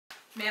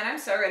Man, I'm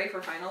so ready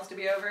for finals to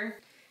be over.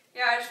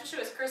 Yeah, I just wish it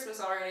was Christmas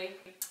already.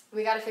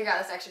 We gotta figure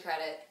out this extra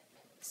credit.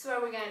 So what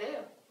are we gonna do?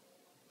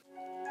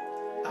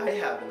 I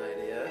have an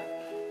idea.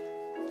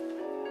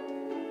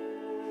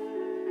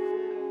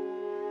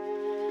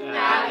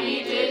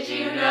 Abby, did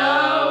you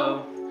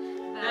know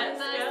that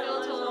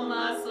skeletal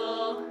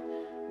muscle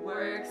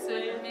works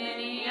with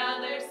many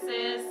other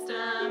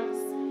systems?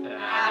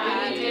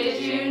 Abby,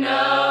 did you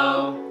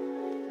know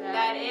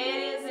that it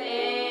is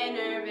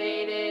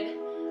innervated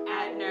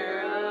at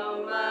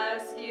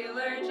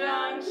neuromuscular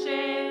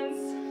junctions?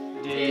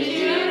 Did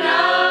you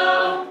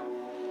know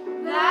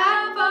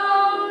that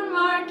bone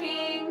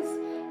markings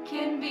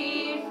can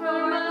be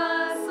from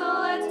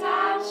muscle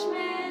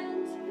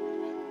attachment?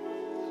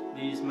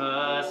 These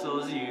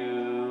muscles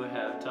you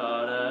have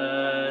taught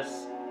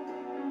us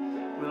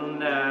will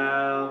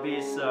now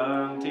be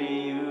sung to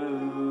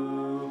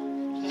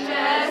you.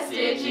 Just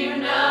did you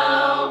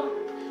know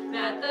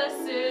that the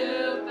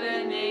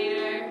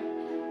supinator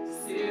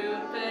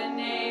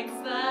supinates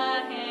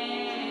the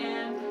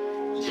hand?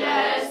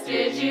 Just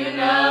did you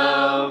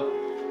know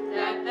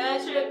that the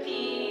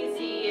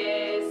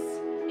trapezius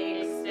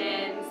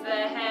extends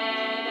the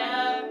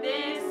head of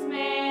this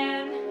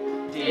man?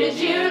 Did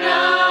you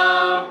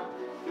know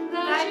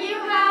that you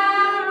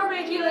have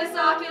auriculus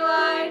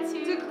oculi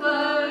to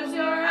close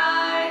your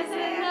eyes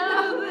and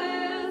know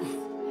this?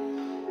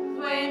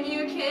 When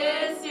you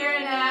kiss your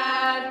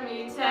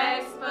anatomy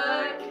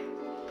textbook,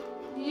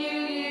 you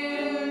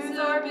use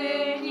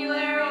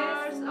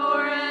orbicularis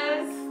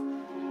auras.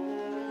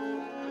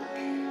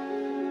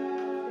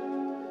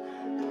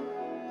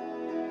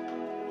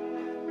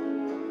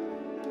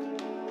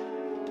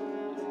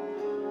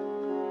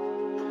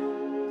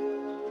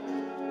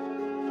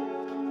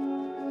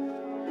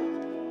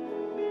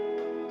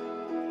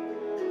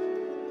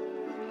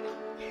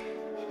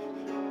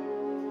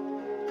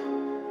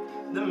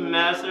 The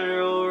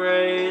masseter will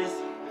raise,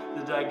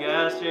 the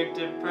digastric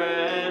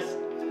depress,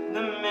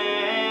 the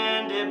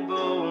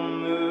mandible will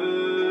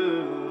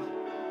move.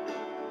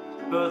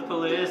 Both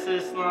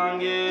pollicis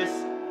longus,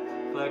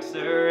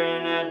 flexor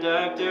and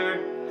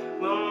adductor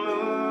will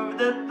move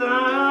the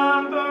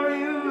thumb for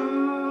you.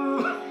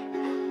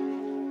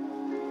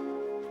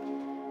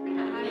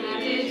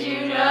 Did you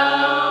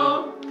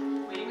know?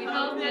 We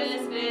hope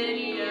this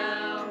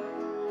video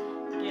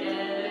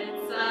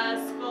gets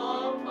us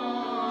full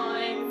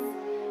points.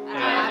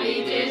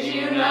 Abby, did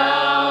you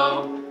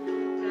know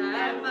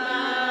that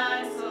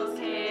muscles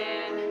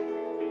can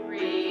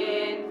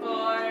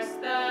reinforce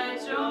the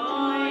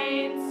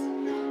joints?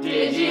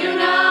 Did you know